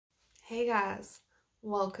Hey guys,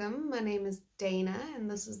 welcome. My name is Dana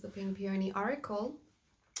and this is the Pink Peony Oracle.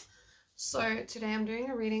 So today I'm doing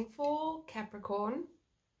a reading for Capricorn.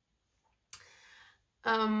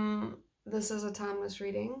 This is a timeless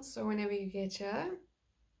reading, so whenever you get here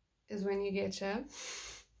is when you get here.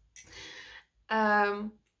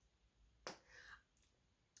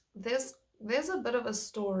 There's a bit of a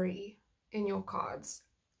story in your cards.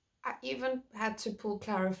 I even had to pull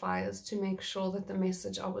clarifiers to make sure that the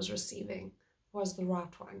message I was receiving was the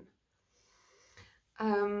right one.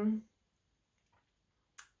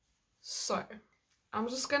 So I'm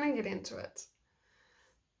just gonna get into it.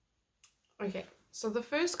 Okay, so the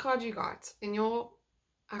first card you got in your,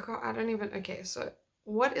 so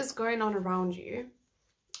what is going on around you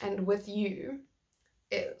and with you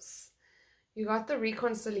is, you got the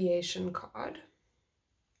reconciliation card.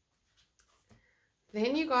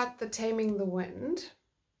 Then you got the Taming the Wind.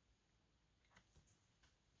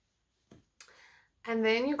 And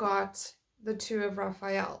then you got the Two of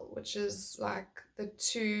Raphael, which is like the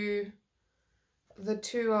two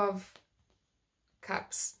of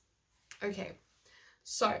Cups. Okay,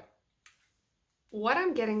 so what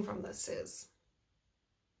I'm getting from this is,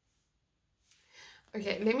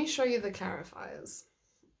 okay, let me show you the clarifiers.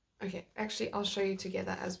 Okay, actually, I'll show you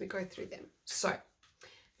together as we go through them. So,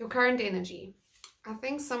 your current energy. I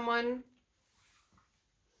think someone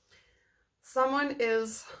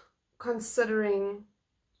is considering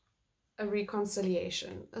a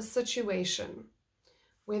reconciliation, a situation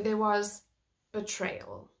where there was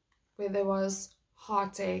betrayal, where there was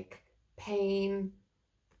heartache, pain,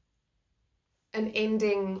 an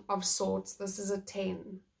ending of sorts. This is a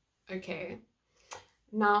 10, okay?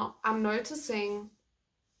 Now, I'm noticing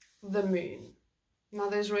the moon. Now,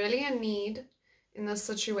 there's really a need in this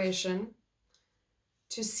situation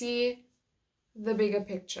to see the bigger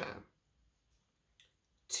picture,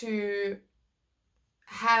 to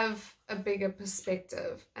have a bigger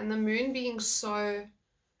perspective. And the moon being so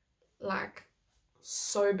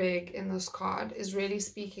big in this card is really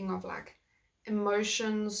speaking of like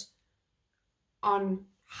emotions on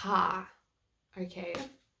high, okay?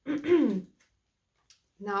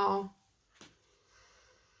 Now,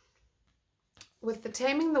 with the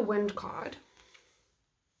Taming the Wind card,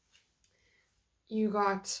 you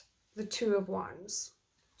got the Two of Wands.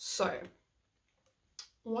 So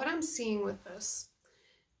what I'm seeing with this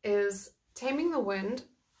is Taming the Wind,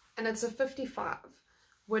 and it's a 55,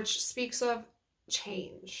 which speaks of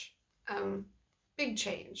change, big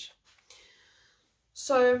change.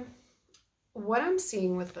 So what I'm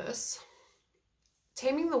seeing with this,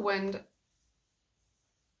 Taming the Wind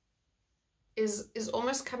is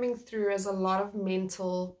almost coming through as a lot of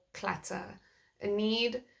mental clutter, a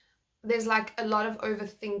need. There's like a lot of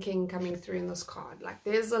overthinking coming through in this card. Like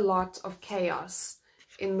there's a lot of chaos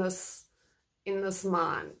in this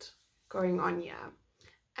mind going on here.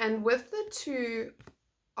 And with the Two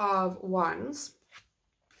of Wands,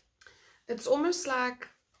 it's almost like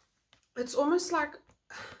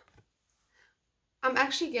I'm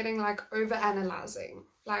actually getting like over analyzing,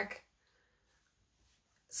 like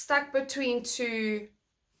stuck between two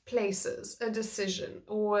places, a decision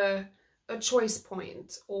or a choice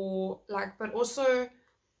point, or like, but also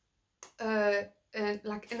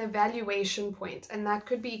like an evaluation point, and that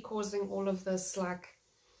could be causing all of this like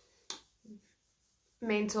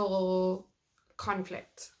mental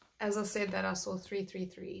conflict. As I said that, I saw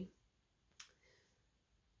 333.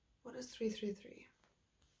 What is 333?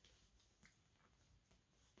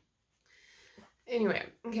 Anyway,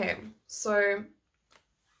 okay, so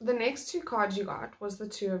the next two cards you got was the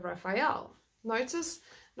Two of Raphael.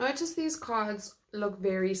 Notice these cards look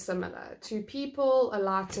very similar. Two people, a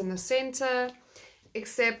light in the center,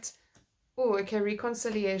 except, oh, okay,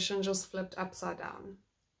 reconciliation just flipped upside down.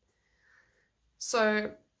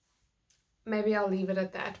 So maybe I'll leave it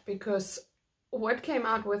at that, because what came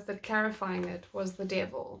out with it, clarifying it, was the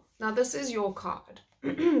Devil. Now this is your card,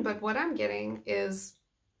 but what I'm getting is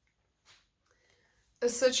a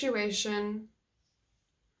situation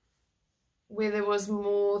where there was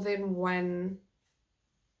more than one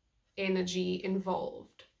energy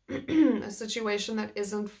involved. A situation that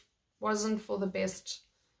wasn't for the best.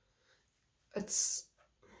 It's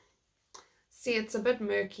a bit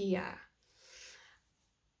murkier.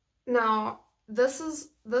 Now this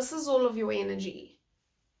is all of your energy.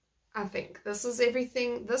 I think this is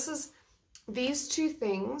everything. These two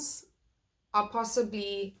things are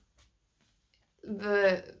possibly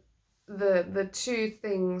the two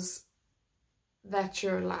things that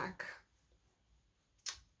you're like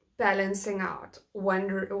balancing out,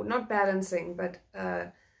 not balancing, but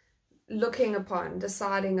looking upon,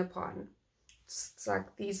 deciding upon. It's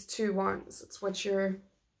like these 2 wands. It's what you're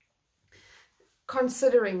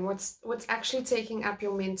considering, what's actually taking up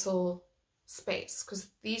your mental space, because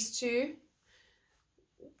these 2,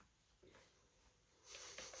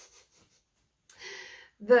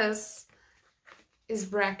 this is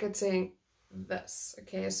bracketing this.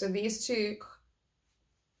 Okay, so these 2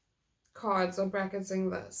 cards are bracketing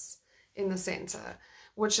this in the center,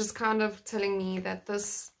 which is kind of telling me that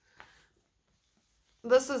this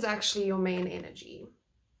is actually your main energy,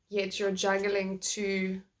 yet you're juggling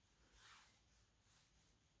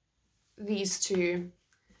these two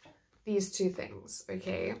things.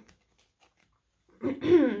 Okay.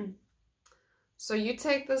 So you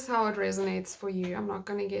take this how it resonates for you. I'm not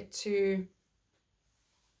going to get too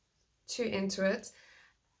into it.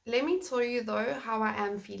 Let me tell you though how I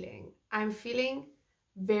am feeling. I'm feeling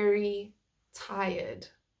very tired,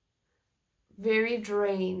 very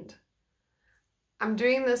drained. I'm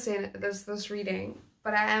doing this in this reading,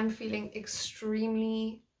 but I am feeling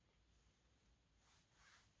extremely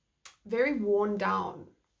very worn down,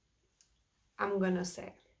 I'm gonna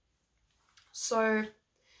say. So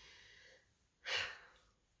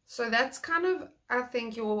that's kind of, I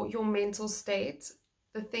think, your mental state,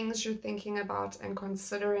 the things you're thinking about and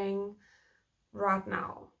considering right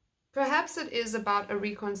now. Perhaps it is about a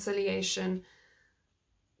reconciliation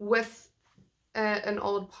with an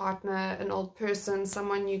old partner, an old person,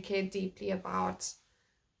 someone you cared deeply about,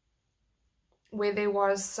 where there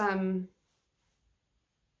was some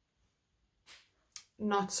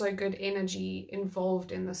not so good energy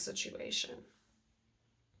involved in the situation.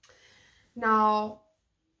 Now,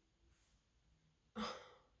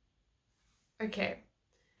 okay,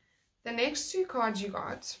 the next 2 cards you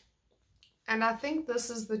got, and I think this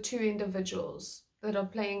is the 2 individuals that are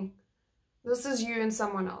playing. This is you and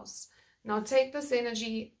someone else. Now take this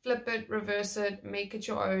energy, flip it, reverse it, make it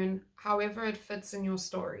your own, however it fits in your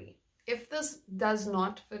story. If this does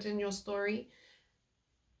not fit in your story,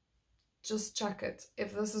 just chuck it.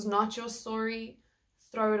 If this is not your story,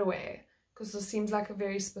 throw it away, because this seems like a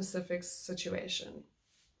very specific situation.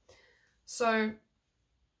 So,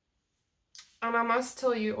 and I must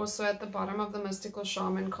tell you also, at the bottom of the Mystical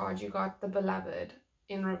Shaman card, you got the Beloved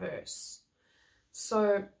in reverse.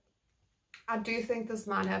 So I do think this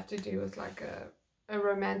might have to do with like a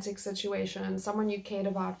romantic situation, someone you cared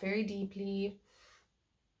about very deeply.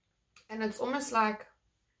 And it's almost like,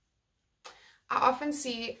 I often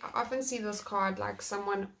see this card like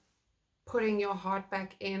someone putting your heart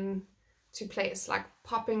back in to place, like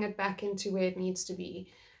popping it back into where it needs to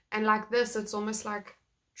be. And like this, it's almost like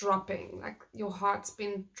dropping, like your heart's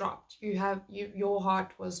been dropped. Your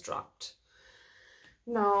heart was dropped.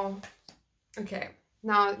 Now, okay.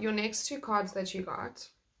 Now, your next 2 cards that you got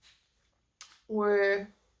were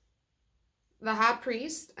the High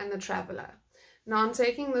Priest and the Traveler. Now, I'm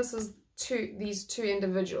taking this as these 2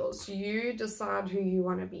 individuals. You decide who you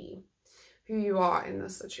want to be, who you are in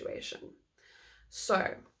this situation.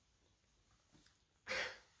 So,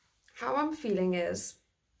 how I'm feeling is,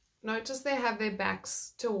 notice they have their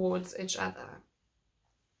backs towards each other.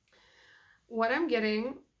 What I'm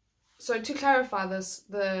getting, so to clarify this,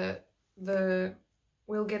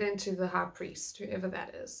 we'll get into the High Priest, whoever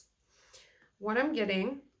that is. What I'm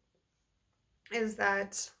getting is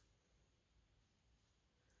that,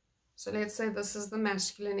 so let's say this is the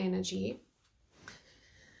masculine energy.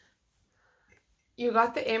 You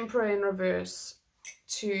got the Emperor in reverse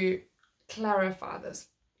to clarify this.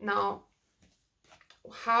 Now,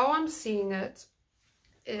 how I'm seeing it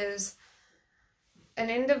is an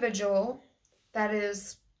individual that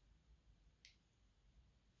is,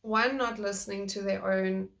 one, not listening to their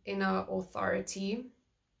own inner authority.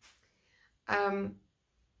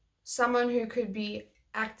 Someone who could be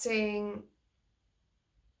acting,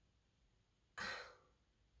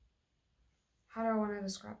 how do I want to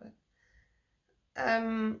describe it?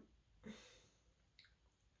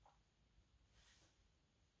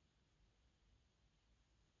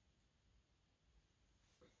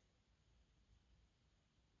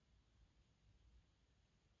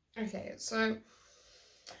 Okay, so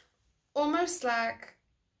almost like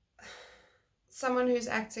someone who's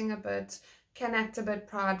can act a bit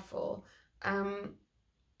prideful.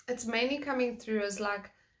 It's mainly coming through as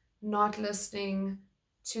like not listening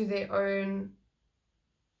to their own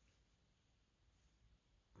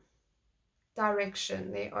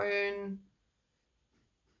direction, their own,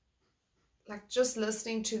 like just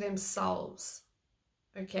listening to themselves.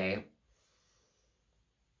 Okay.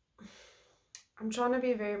 I'm trying to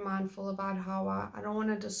be very mindful about how I don't want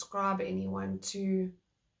to describe anyone too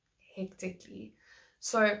hectically.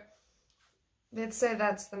 So let's say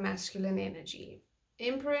that's the masculine energy.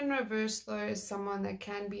 Emperor in reverse, though, is someone that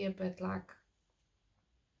can be a bit like,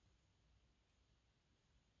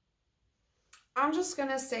 I'm just going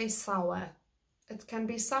to say sour. It can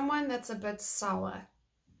be someone that's a bit sour.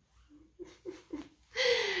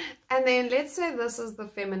 And then let's say this is the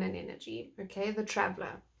feminine energy, okay, the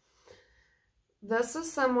traveler. This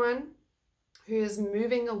is someone who is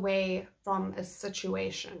moving away from a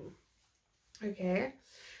situation, okay?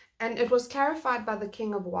 And it was clarified by the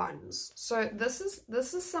King of Wands. So this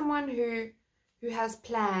is someone who has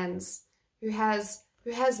plans, who has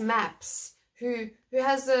maps, who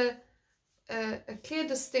has a clear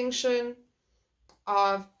distinction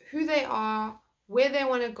of who they are, where they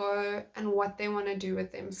want to go, and what they want to do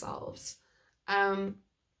with themselves.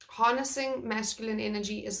 Harnessing masculine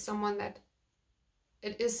energy is someone that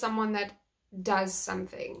does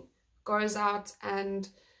something, goes out and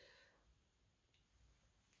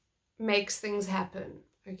makes things happen,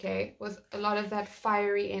 okay, with a lot of that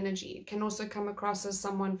fiery energy. It can also come across as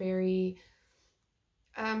someone very,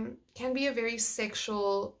 can be a very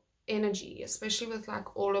sexual energy, especially with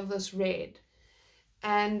like all of this red.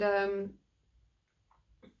 And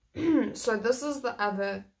so this is the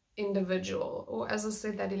other individual, or as I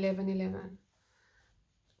said, that 1111.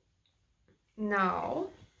 Now,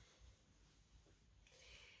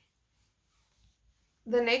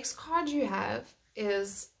 the next card you have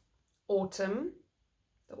is Autumn,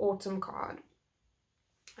 the Autumn card.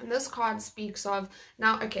 And this card speaks of,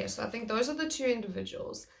 now, okay, so I think those are the two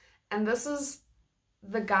individuals, and this is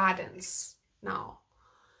the guidance now.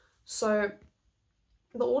 So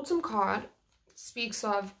the Autumn card speaks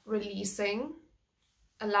of releasing,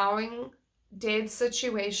 allowing dead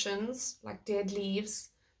situations, like dead leaves,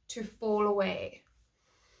 to fall away,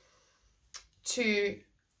 to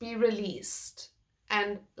be released.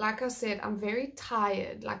 And like I said, I'm very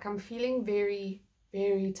tired. Like I'm feeling very,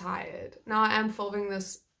 very tired. Now I am filming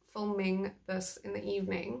this in the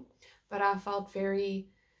evening, but I felt very,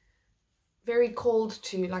 very called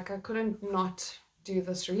to, like I couldn't not do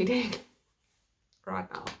this reading right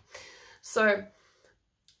now. So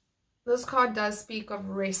this card does speak of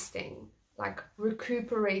resting, like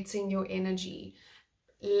recuperating your energy.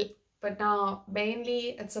 But now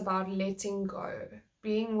mainly it's about letting go,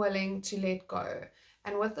 being willing to let go.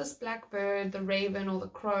 And with this blackbird, the raven, or the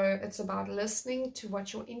crow, it's about listening to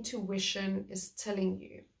what your intuition is telling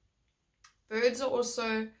you. Birds are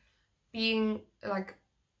also being like,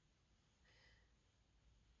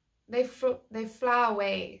 they fly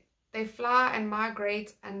away. They fly and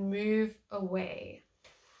migrate and move away.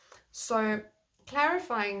 So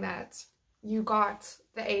clarifying that, you got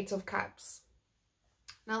the 8 of Cups.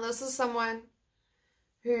 Now this is someone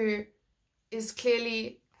who is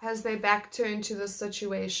clearly has their back turned to the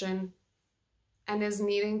situation and is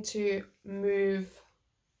needing to move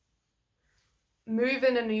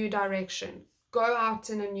in a new direction, go out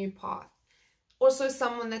in a new path. Also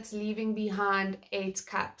someone that's leaving behind 8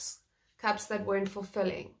 cups that weren't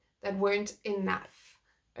fulfilling, that weren't enough,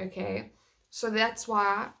 okay? So that's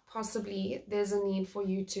why possibly there's a need for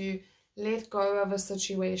you to let go of a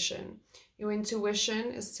situation. Your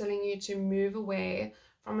intuition is telling you to move away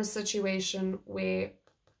from a situation where,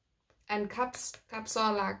 and cups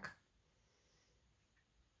are like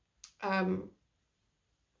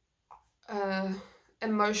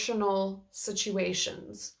emotional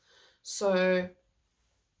situations. So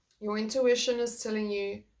your intuition is telling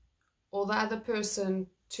you, or the other person,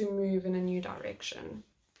 to move in a new direction,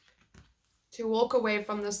 to walk away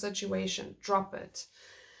from the situation, drop it.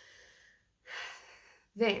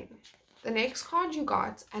 Then the next card you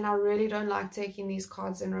got, and I really don't like taking these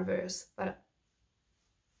cards in reverse, but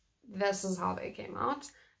this is how they came out.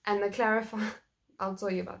 And the clarify, I'll tell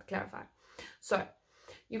you about the clarify. So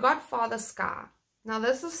you got Father Sky. Now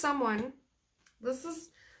this is someone, this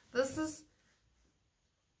is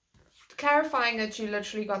clarifying that you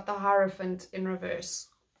literally got the Hierophant in reverse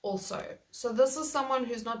also. So this is someone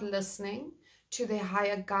who's not listening to their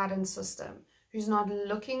higher guidance system, who's not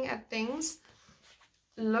looking at things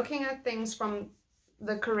from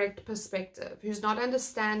the correct perspective, who's not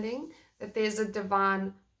understanding that there's a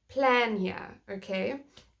divine plan here, okay?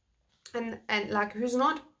 And like who's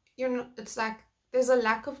not, it's like there's a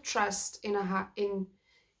lack of trust in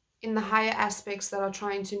the higher aspects that are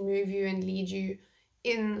trying to move you and lead you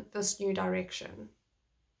in this new direction,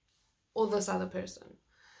 or this other person.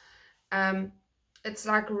 It's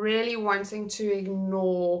like really wanting to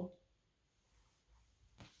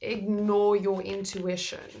ignore your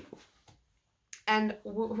intuition. And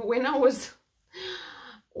when I was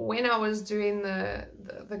doing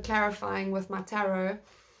the clarifying with my tarot,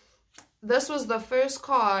 this was the first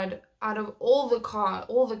card out of all the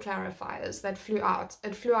clarifiers that flew out,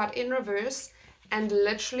 it flew out in reverse and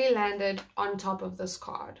literally landed on top of this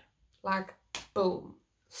card. Like, boom.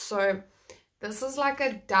 So this is like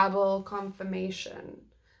a double confirmation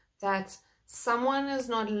that someone is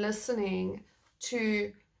not listening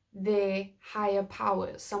to their higher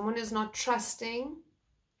powers. Someone is not trusting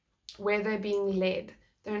where they're being led.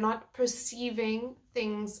 They're not perceiving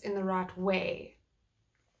things in the right way.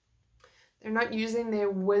 They're not using their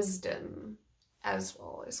wisdom as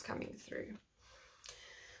well as coming through.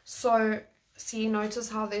 So, see, notice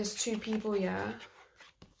how there's two people here,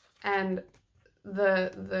 and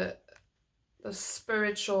the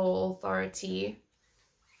spiritual authority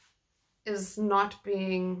is not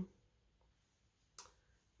being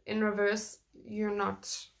in reverse. You're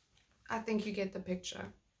not, I think you get the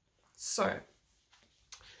picture. So,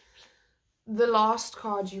 the last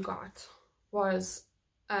card you got was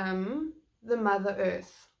the Mother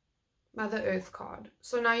Earth card.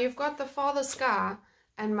 So now you've got the Father Sky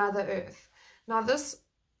and Mother Earth. Now this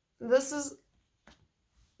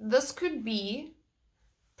could be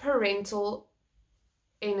parental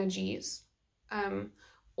energies,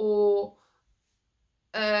 or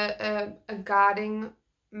a guarding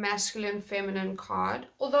masculine feminine card.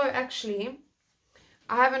 Although actually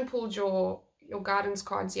I haven't pulled your guidance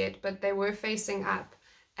cards yet, but they were facing up,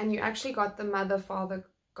 and you actually got the Mother Father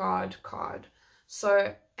God card.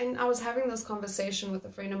 So, and I was having this conversation with a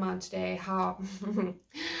friend of mine today, how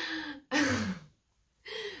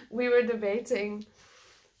we were debating,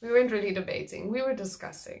 we weren't really debating, we were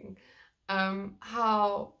discussing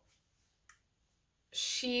how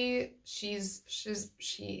she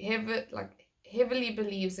heavily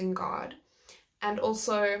believes in God and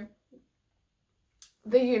also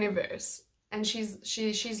the universe, and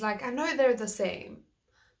she's like, I know they're the same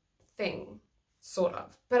thing, sort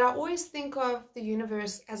of, but I always think of the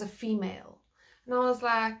universe as a female. And I was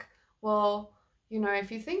like, well, you know,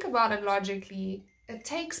 if you think about it logically, it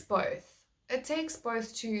takes both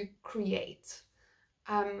to create.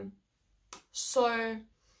 So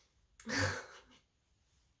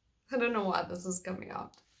I don't know why this is coming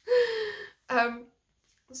out.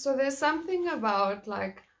 So there's something about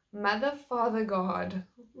like Mother, Father, God,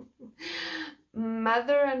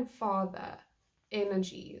 Mother and Father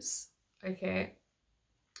energies. Okay,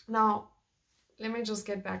 now let me just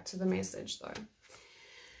get back to the message though.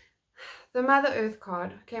 The Mother Earth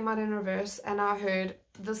card came out in reverse, and I heard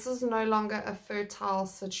this is no longer a fertile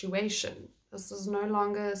situation. This is no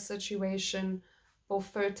longer a situation for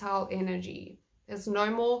fertile energy. There's no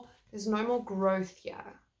more growth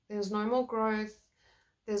here. There's no more growth.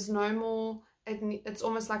 There's no more, it's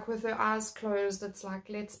almost like with her eyes closed, it's like,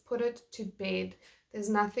 let's put it to bed. There's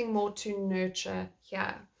nothing more to nurture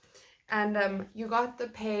here. And you got the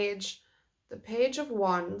Page of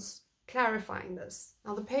Wands clarifying this.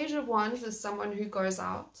 Now the Page of Wands is someone who goes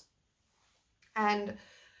out and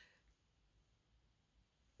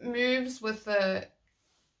moves with a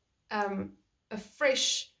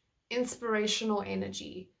fresh inspirational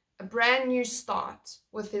energy, a brand new start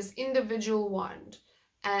with his individual wand,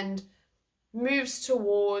 and moves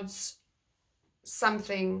towards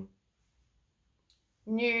something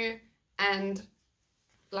new and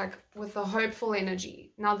like with a hopeful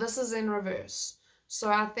energy. Now this is in reverse. So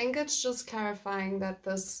I think it's just clarifying that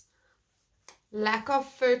this lack of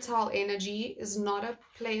fertile energy is not a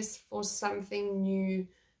place for something new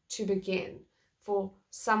to begin, for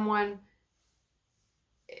someone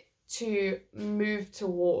to move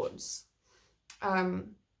towards.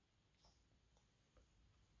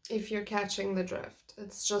 If you're catching the drift,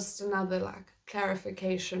 it's just another like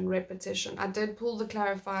clarification, repetition. I did pull the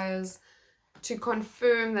clarifiers to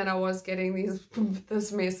confirm that I was getting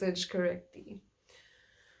this message correctly.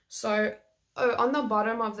 So, on the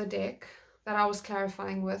bottom of the deck that I was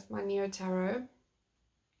clarifying with my Neo Tarot,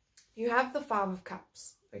 you have the Five of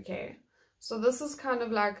Cups, okay? So this is kind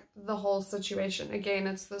of like the whole situation. Again,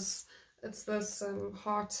 it's this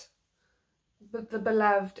heart, but the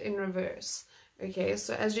beloved in reverse. Okay,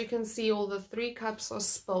 so as you can see, all the 3 cups are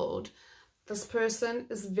spilled. This person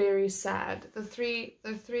is very sad. The three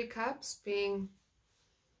cups being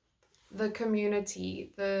the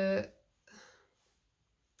community, the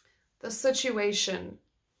situation.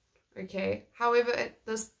 Okay, however,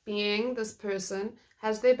 this person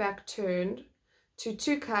has their back turned to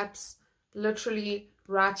 2 cups, literally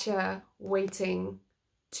right here, waiting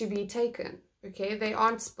to be taken. Okay, they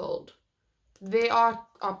aren't spilled. There are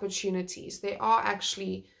opportunities. There are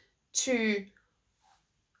actually two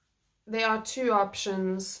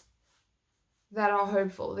options that are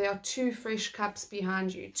hopeful. There are 2 fresh cups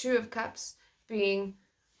behind you. 2 of Cups being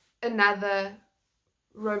another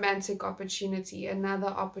romantic opportunity, another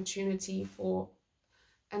opportunity for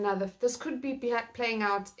another. This could be playing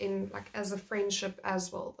out in like as a friendship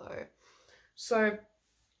as well though. So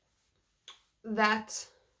that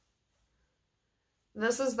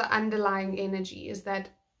this is the underlying energy, is that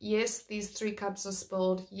yes, these 3 cups are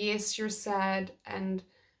spilled, yes, you're sad and,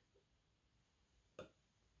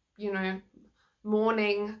 you know,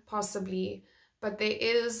 mourning possibly, but there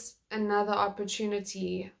is another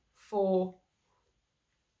opportunity for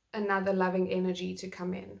another loving energy to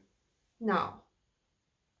come in now.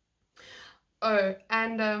 Oh,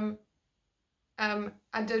 and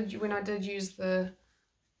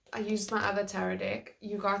I used my other tarot deck.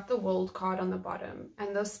 You got the World card on the bottom,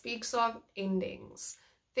 and this speaks of endings,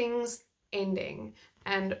 things ending.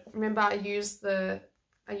 And remember, I used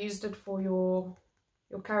it for your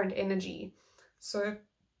current energy. So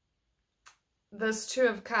this 2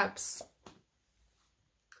 of Cups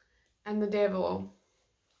and the Devil,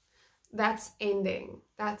 that's ending.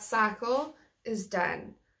 That cycle is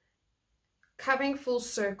done, coming full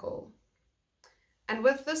circle. And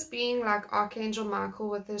with this being like Archangel Michael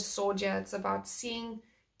with his sword here, it's about seeing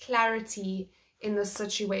clarity in the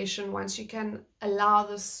situation once you can allow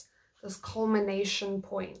this culmination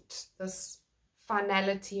point, this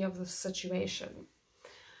finality of the situation.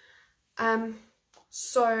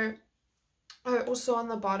 So also on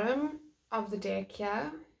the bottom of the deck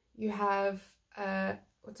here, you have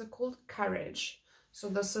what's it called? Courage. So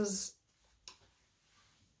this is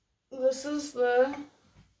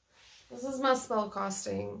my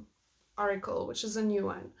spellcasting oracle, which is a new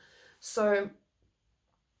one. So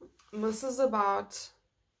this is about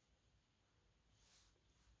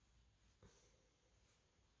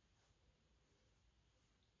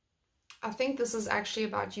I think this is actually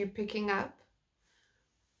about you picking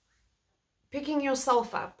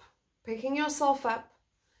yourself up,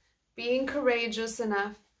 being courageous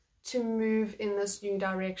enough to move in this new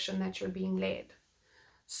direction that you're being led.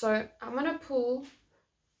 So I'm gonna pull.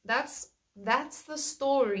 That's the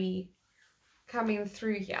story coming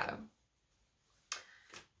through here.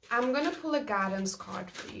 I'm going to pull a guidance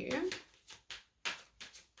card for you.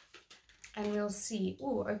 And we'll see.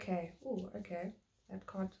 Oh, okay. That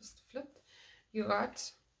card just flipped. You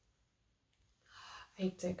got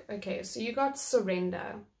hectic. Okay, so you got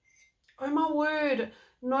surrender. Oh my word.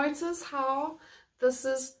 Notice how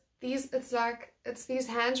it's these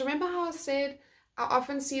hands. Remember how I said I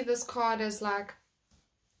often see this card as like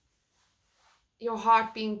your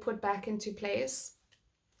heart being put back into place?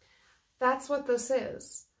 That's what this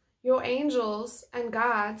is. Your angels and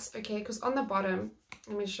guides, okay, because on the bottom,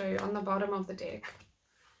 let me show you, on the bottom of the deck,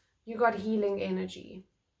 you got healing energy,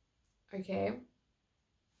 okay?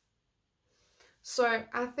 So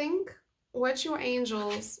I think what your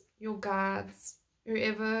angels, your guides,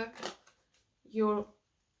 whoever you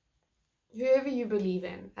believe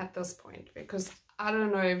in at this point, because I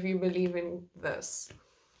don't know if you believe in this,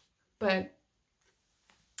 but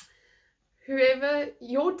whoever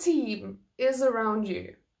your team is around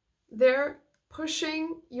you, they're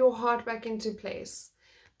pushing your heart back into place,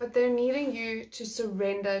 but they're needing you to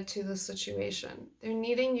surrender to the situation. They're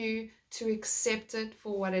needing you to accept it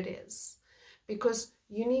for what it is, because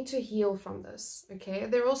you need to heal from this, okay?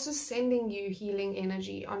 They're also sending you healing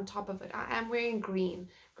energy on top of it. I am wearing green.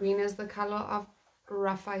 Green is the color of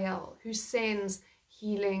Raphael, who sends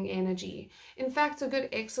healing energy. In fact, a good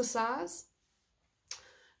exercise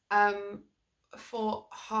for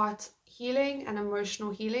heart healing and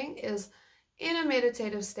emotional healing is in a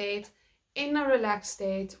meditative state, in a relaxed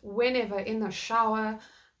state, whenever, in the shower,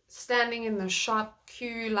 standing in the shop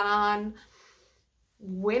queue line,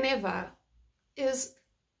 whenever, is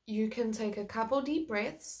you can take a couple deep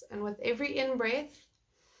breaths, and with every in-breath,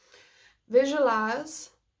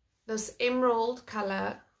 visualize this emerald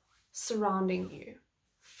color surrounding you,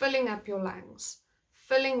 filling up your lungs,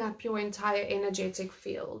 filling up your entire energetic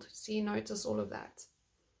field. See, notice all of that.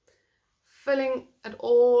 Filling it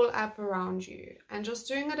all up around you, and just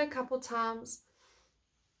doing it a couple times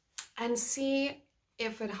and see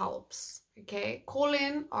if it helps, okay? Call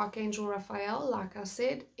in Archangel Raphael, like I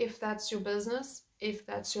said, if that's your business, if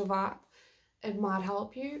that's your vibe. It might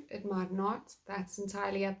help you, it might not. That's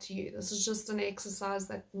entirely up to you. This is just an exercise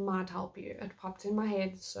that might help you. It popped in my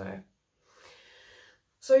head, So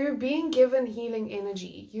you're being given healing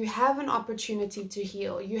energy. You have an opportunity to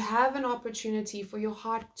heal. You have an opportunity for your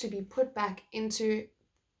heart to be put back into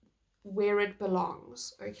where it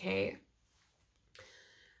belongs, okay?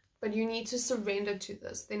 But you need to surrender to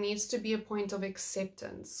this. There needs to be a point of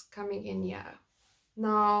acceptance coming in here.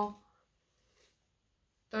 Now,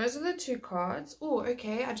 those are the two cards. Oh,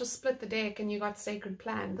 okay, I just split the deck and you got Sacred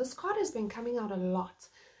Plan. This card has been coming out a lot.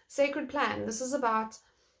 Sacred Plan, this is about,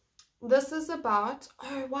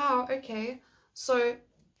 oh wow, okay. So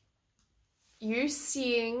you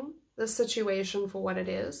seeing the situation for what it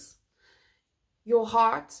is, your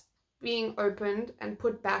heart being opened and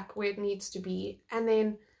put back where it needs to be, and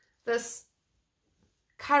then this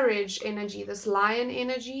courage energy, this lion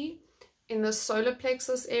energy in the solar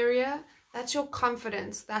plexus area, that's your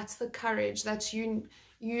confidence, that's the courage, that's you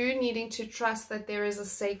needing to trust that there is a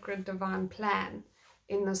sacred divine plan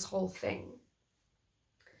in this whole thing.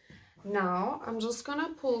 Now I'm just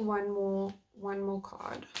gonna pull one more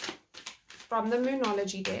card from the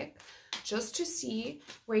Moonology deck just to see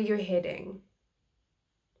where you're heading.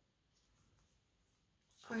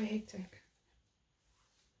 Oh, hectic.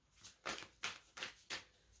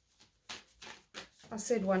 I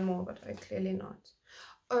said one more, but I clearly not.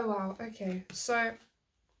 Oh, wow. Okay. So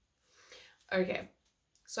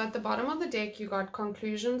at the bottom of the deck, you got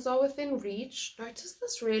conclusions are within reach. Notice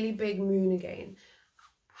this really big moon again.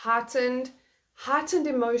 Heightened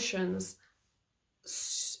emotions.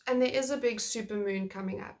 And there is a big super moon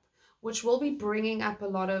coming up, which will be bringing up a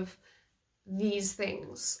lot of these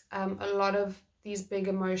things, a lot of these big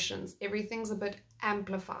emotions. Everything's a bit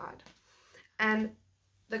amplified. And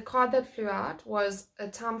the card that flew out was a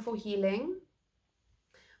time for healing,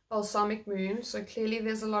 balsamic moon. So clearly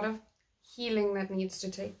there's a lot of healing that needs to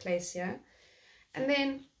take place here. And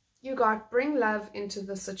then you got bring love into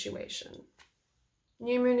the situation.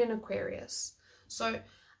 New moon in Aquarius. So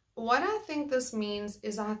what I think this means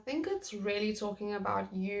is I think it's really talking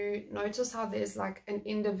about you. Notice how there's like an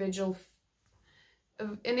individual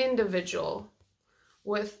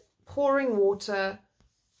with pouring water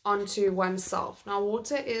onto oneself. Now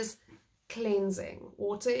water is cleansing,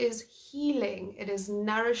 water is healing, it is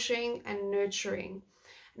nourishing and nurturing.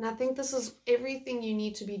 And I think this is everything you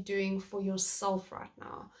need to be doing for yourself right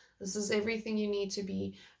now. This is everything you need to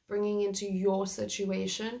be bringing into your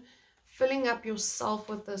situation, filling up yourself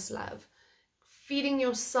with this love, feeding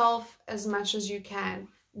yourself as much as you can,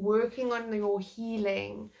 working on your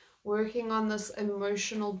healing, working on this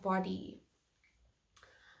emotional body.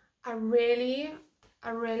 I really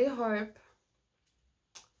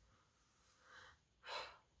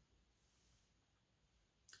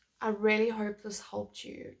hope this helped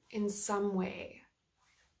you in some way.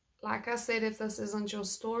 Like I said, if this isn't your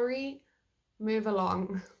story, move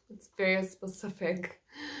along. It's very specific.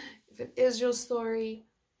 If it is your story,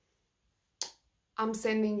 I'm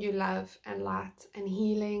sending you love and light and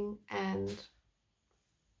healing and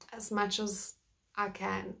as much as I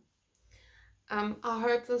can. I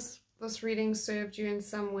hope this reading served you in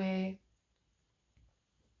some way.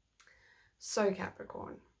 So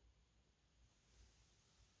Capricorn,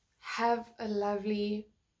 have a lovely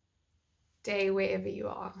day wherever you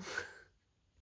are.